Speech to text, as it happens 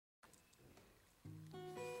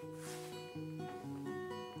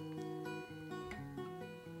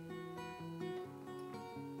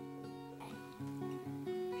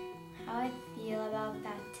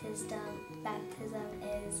baptism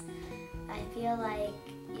is, I feel like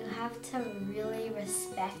you have to really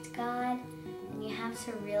respect God, and you have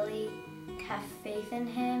to really have faith in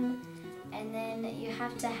Him, and then you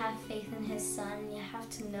have to have faith in His Son, and you have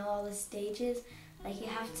to know all the stages. Like, you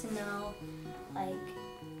have to know, like,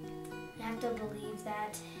 you have to believe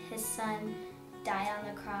that His Son died on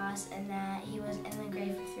the cross, and that He was in the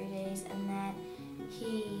grave for 3 days, and that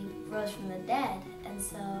He rose from the dead. And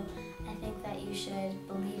so I think that you should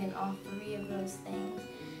believe in all three of those things,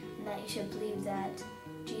 and that you should believe that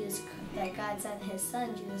that God sent His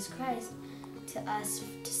Son, Jesus Christ, to us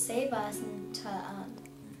to save us, and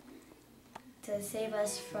to save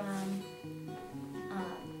us from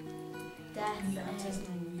death. In baptism,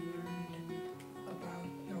 we learned about,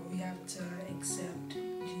 we have to accept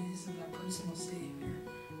Jesus as our personal Savior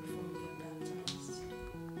before we get baptized.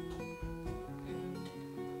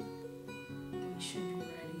 And we should be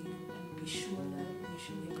ready and be sure that we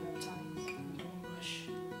should get baptized, and don't rush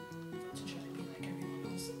to try to be like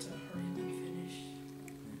everyone else, to hurry up and finish.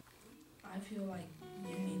 I feel like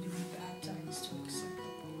you need to be baptized to accept the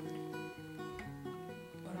Lord,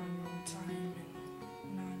 but on your own time,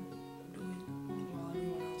 and not do it while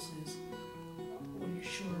everyone else is. When you're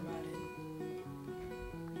sure about it,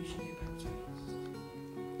 you should get baptized.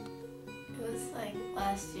 It was like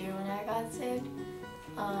last year when I got saved.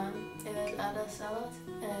 It was Ada Salat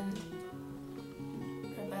and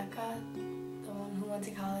Rebecca, the one who went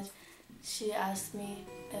to college. She asked me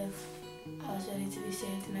if I was ready to be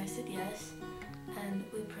saved, and I said yes. And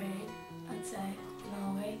we prayed outside in the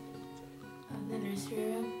hallway of the nursery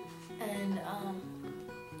room, and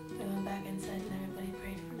we went back inside and everybody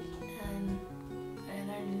prayed for me. And what I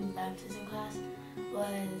learned in baptism class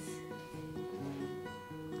was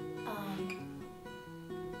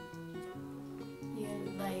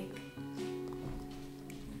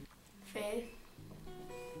faith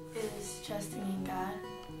is trusting in God,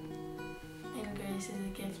 and grace is a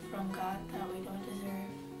gift from God that we don't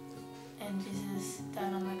deserve. And Jesus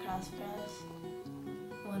died on the cross for us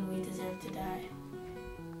when we deserve to die.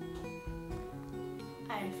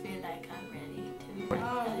 I feel like I'm ready to be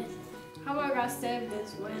baptized. How I got saved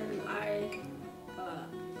is when I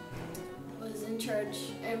was in church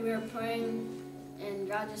and we were praying, and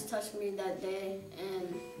God just touched me that day,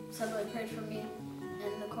 and somebody prayed for me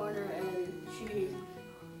in the corner, and she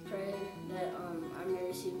prayed that I may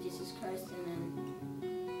receive Jesus Christ, and then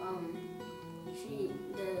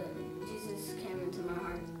Jesus came into my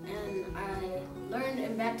heart. And I learned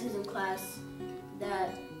in baptism class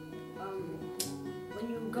that when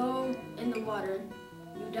you go in the water,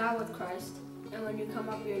 you die with Christ, and when you come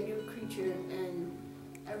up, you're a new creature, and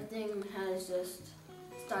everything has just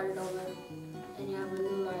started over, and you have a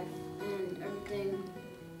new life, and everything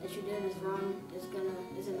that you did is wrong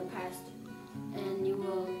is in the past, and you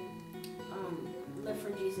will live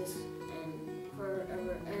for Jesus and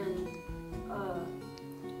forever. And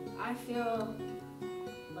I feel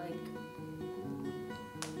like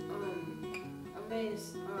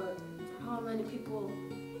amazed how many people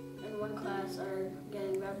in one class are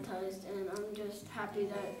getting baptized, and I'm just happy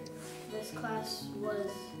that this class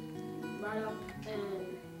was brought up,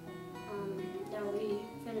 and that we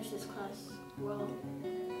finished this class well,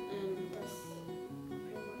 and that's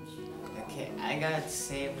pretty much. Okay, I got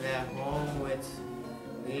saved at home with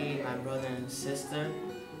me, my brother and sister.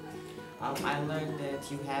 I learned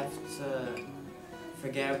that you have to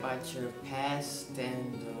forget about your past,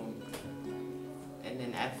 and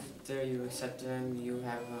then after you accept Him, you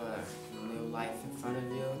have a new life in front of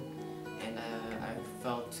you, and I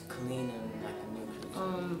felt clean and like a new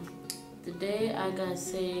creature. The day I got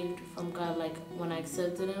saved from God, like when I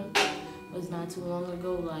accepted Him, was not too long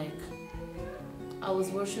ago. Like, I was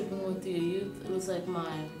worshiping with the youth. It was like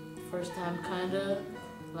my first time, kinda.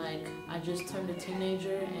 Like, I just turned a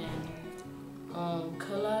teenager, and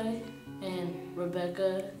Kalai and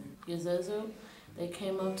Rebecca Yazezu, they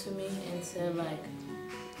came up to me and said, like,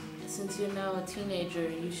 since you're now a teenager,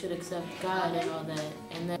 you should accept God and all that.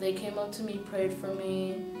 And then they came up to me, prayed for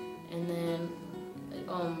me, and then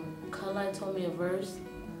Kalai told me a verse,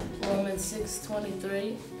 Romans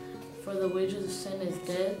 6:23, for the wages of sin is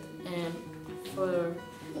death,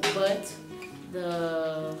 but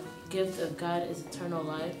the gift of God is eternal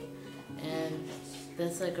life. And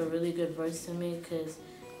that's like a really good verse to me, because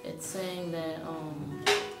it's saying that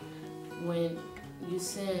when you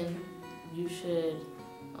sin, you should,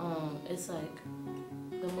 it's like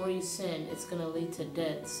the more you sin, it's going to lead to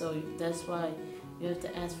death. So that's why you have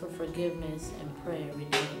to ask for forgiveness and pray every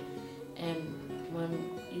day. And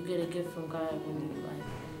when you get a gift from God, when you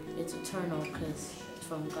it's eternal because it's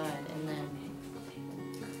from God. And then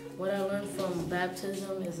what I learned from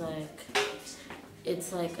baptism is like,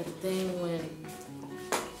 it's like a thing when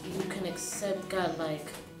you can accept God like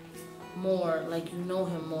more, like you know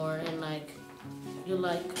Him more, and like you're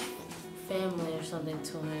like family or something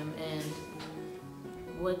to Him,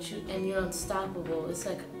 and you're unstoppable. It's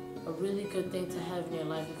like a really good thing to have in your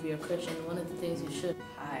life if you're a Christian. One of the things you should.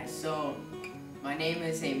 Hi, so my name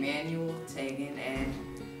is Emmanuel Tegan, and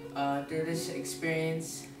through this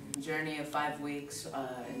experience, journey of 5 weeks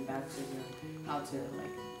in baptism,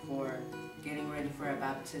 for getting ready for a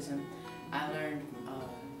baptism, I learned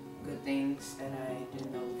good things that I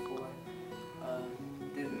didn't know before.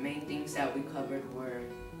 The main things that we covered were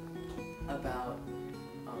about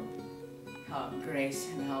how grace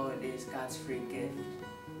and how it is God's free gift.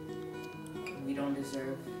 We don't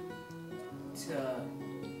deserve to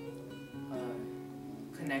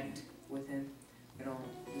connect with Him. We don't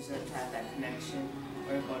deserve to have that connection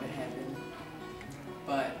or go to heaven.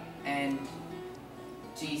 And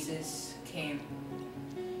Jesus came,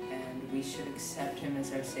 and we should accept Him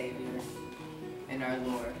as our Savior and our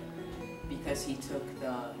Lord, because He took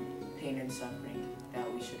the pain and suffering that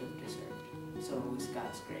we should have deserved. So it was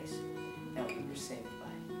God's grace that we were saved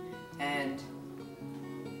by. And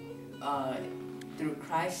through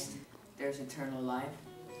Christ, there's eternal life,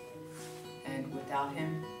 and without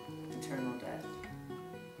Him, eternal death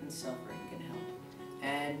and suffering in hell.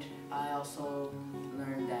 And I also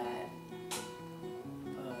learned that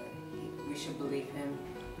we should believe Him,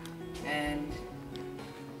 and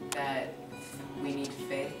that we need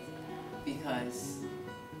faith, because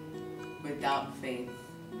without faith,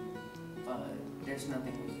 there's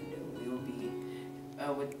nothing we can do. We will be,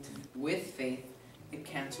 with faith, it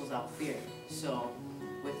cancels out fear. So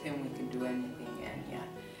with Him, we can do anything. And yeah,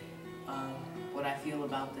 what I feel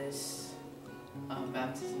about this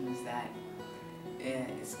baptism is that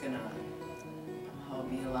it's gonna help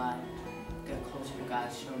me a lot, get closer to God,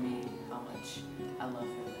 show me how much I love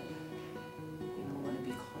Him, and want to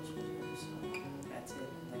be close with Him. So that's it.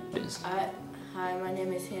 Thank you. Hi, my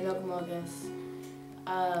name is Henok Mogas.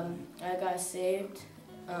 I got saved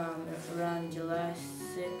around July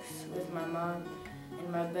 6th with my mom in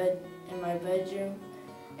my bedroom,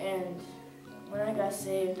 and when I got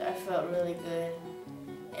saved, I felt really good.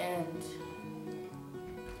 And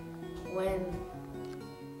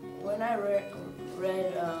when I read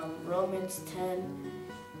Romans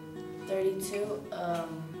 10:32,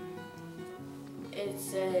 it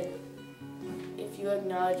said, "If you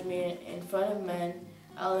acknowledge me in front of men,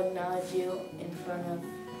 I'll acknowledge you in front of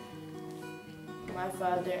my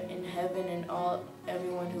Father in heaven and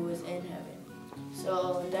everyone who is in heaven."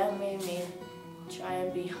 So that made me try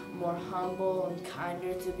and be more humble and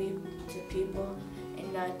kinder to people,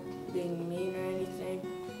 and not being mean or anything.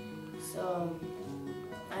 So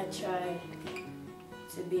I try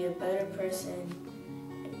to be a better person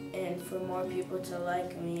and for more people to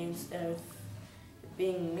like me instead of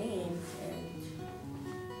being mean. And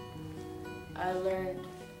I learned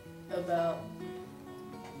about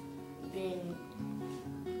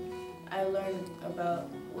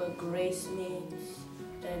what grace means,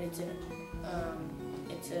 that it's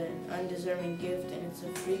an undeserving gift, and it's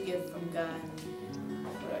a free gift from God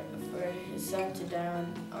for His Son to die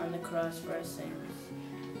on the cross for our sins.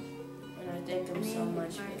 And I thank Him so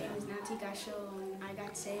much for that. My name is Nancy Gasho, and I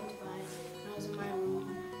got saved when I was in my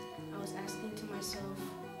room. I was asking to myself,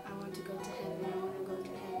 I want to go to heaven, I want to go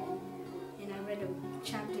to heaven. And I read a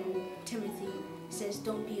chapter in Timothy. It says,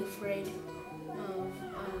 don't be afraid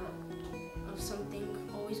of something,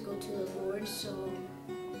 always go to the Lord. So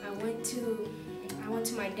I went to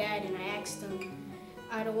my dad and I asked him,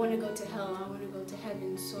 I don't want to go to hell, I want to go to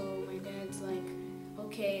heaven. So my dad's like,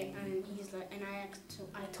 okay, and he's like, and I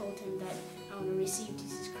told him that I want to receive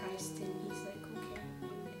Jesus Christ, and he's like, okay,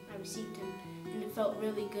 and I received Him, and it felt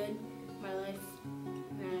really good, my life, and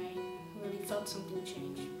I really felt something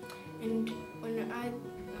change. And when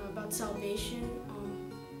about salvation,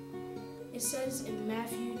 it says in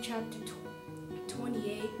Matthew chapter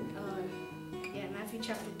 28, Matthew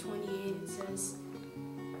chapter 28, it says,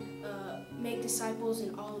 make disciples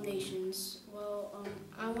in all nations. Well,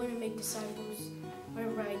 I want to make disciples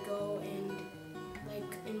wherever I go, and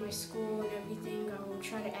like in my school and everything, I will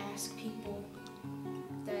try to ask people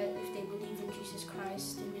that if they believe in Jesus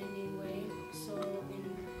Christ in any way. So, and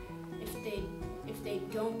if they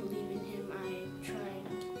don't believe in Him,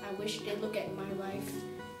 I wish they look at my life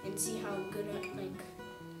and see how good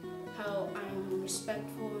how I'm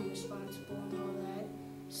respectful and responsible and all that.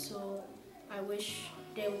 So I wish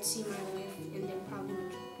they would see my life, and they probably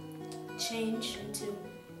would change into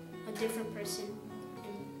a different person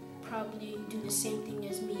and probably do the same thing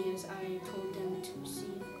as me as I told them to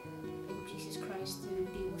receive. Jesus Christ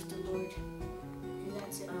and be with the Lord. And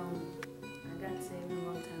that's it. I got saved a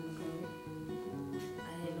long time ago. I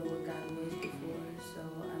didn't know what God was before, so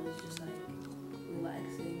I was just like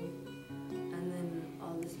relaxing. And then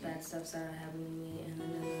all this bad stuff started happening to me, and then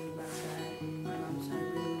I learned about God. My mom started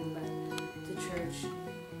bringing me back to church,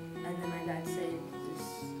 and then I got saved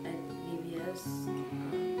at VBS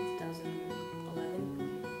 2011.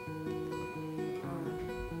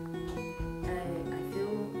 I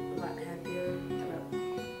feel a lot happier about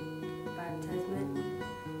baptism,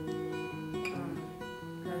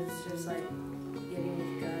 because it's just like getting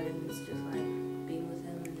with God, and it's just like being with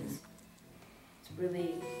Him, and it's really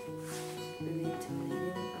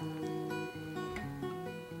intimidating.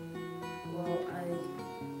 Well,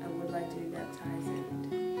 I would like to be baptized, and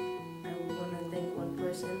I would want to thank one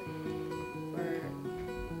person for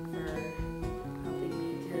helping me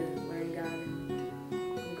to learn God and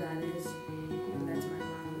who God is, and that's my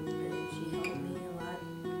mom, and she helped me a lot.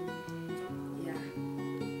 Yeah.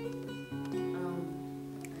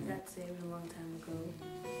 I got saved a long time ago.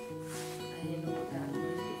 I didn't know what God was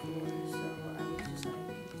before, so I was just like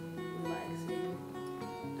relaxing,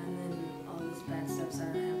 and then all this bad stuff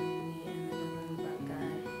started happening to me, and then I learned about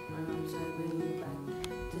God. My mom started bringing me back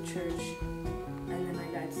to church, and then I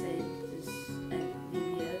got saved at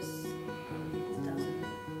VBS 2011.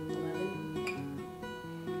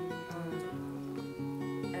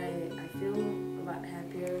 I feel a lot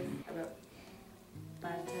happier about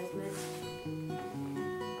baptism,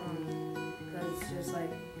 because it's just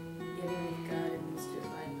like getting with God, and it's just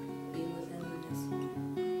like being with Him, and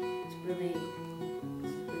it's really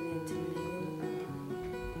intimidating.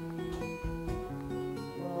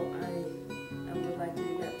 Well, I would like to be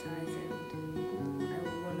baptized, and I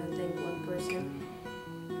would want to thank one person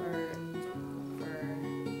for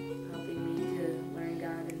helping me to learn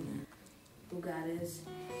God and who God is,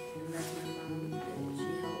 and that's my mom, and she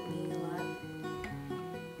helped me a lot.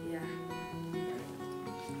 Yeah.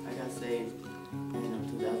 I got saved in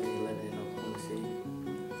 2011 in Oklahoma City.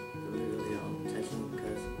 It was really touching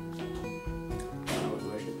because I was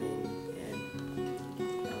worshiping, and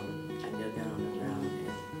I knelt down on the ground,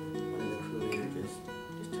 and one of the crew leaders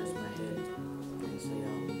just touched my head and said,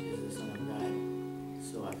 "Jesus is the Son of God."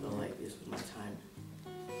 So I felt like this was my time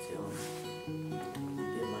to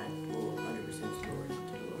give my full 100% story to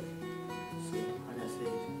the Lord. So I got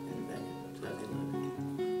saved in the back of 2011.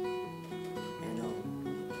 And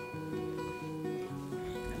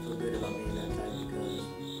I feel good about being baptized because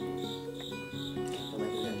I feel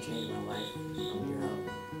like it's gonna change my life from here out.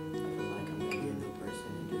 I feel like I'm gonna be a new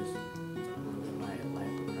person, and just I'm gonna live my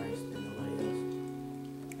life for Christ and nobody else.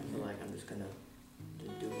 I feel like I'm just gonna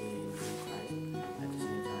just do me and do Christ at the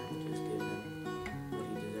same time, just give Him what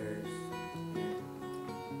He deserves, and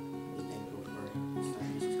be thankful for His Son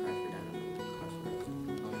Jesus Christ for dying on the cross for us.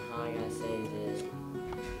 How I got saved is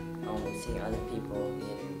seeing other people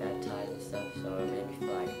getting baptized and stuff, so it made me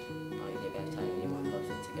feel like I want to get baptized and get more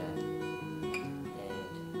closer to God. And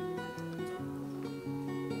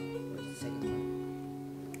what's the second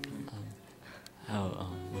part? How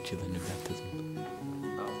would you learn your baptism?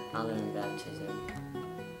 I learned baptism.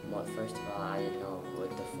 Well, first of all, I didn't know what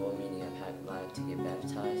the full meaning of how to get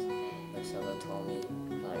baptized, but someone told me,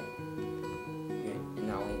 like,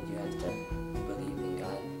 not only do you have to believe in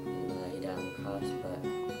God and that He died on the cross, but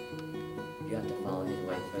you have to follow His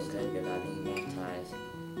way first about being baptized,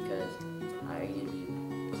 because I get to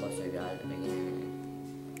be closer to God again,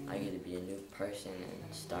 and I get to be a new person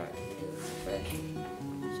and start new, fresh.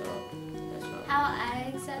 So that's what. How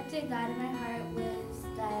I accepted God in my heart was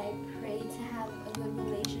that I prayed to have a good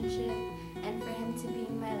relationship and for Him to be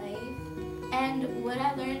in my life. And what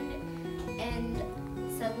I learned in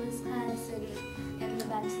Sublis class and in the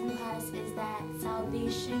baptism class is that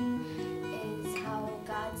salvation is how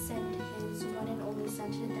God sent His one and only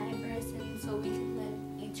Son to die for us, and so we can live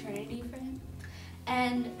eternity for Him.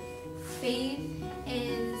 And faith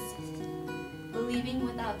is believing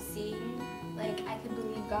without seeing. Like, I can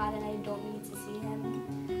believe God and I don't need to see Him.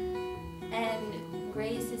 And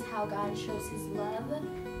grace is how God shows His love.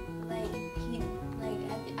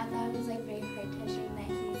 I thought it was like very heart touching that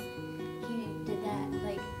He did that.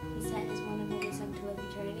 Like, He sent His one and only Son to live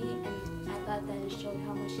eternity, and I thought that it showed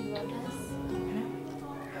how much He loved us.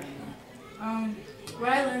 What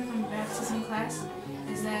I learned from baptism class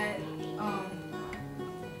is that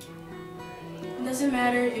it doesn't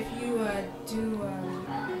matter if you do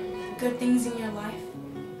good things in your life,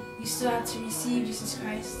 you still have to receive Jesus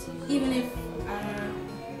Christ. Even if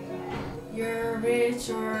you're rich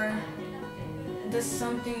or does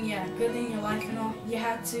something, good in your life and all, you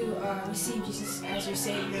have to receive Jesus as your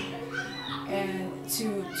Savior and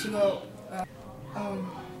to go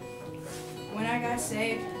When I got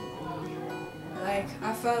saved, like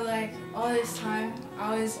I felt like all this time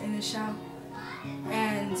I was in the shop,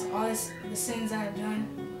 and the sins I've done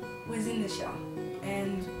was in the shop.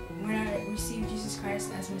 And when I received Jesus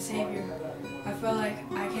Christ as my Savior, I felt like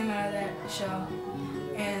I came out of that shell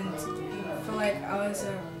and felt like I was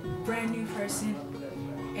a brand new person,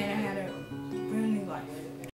 and I had a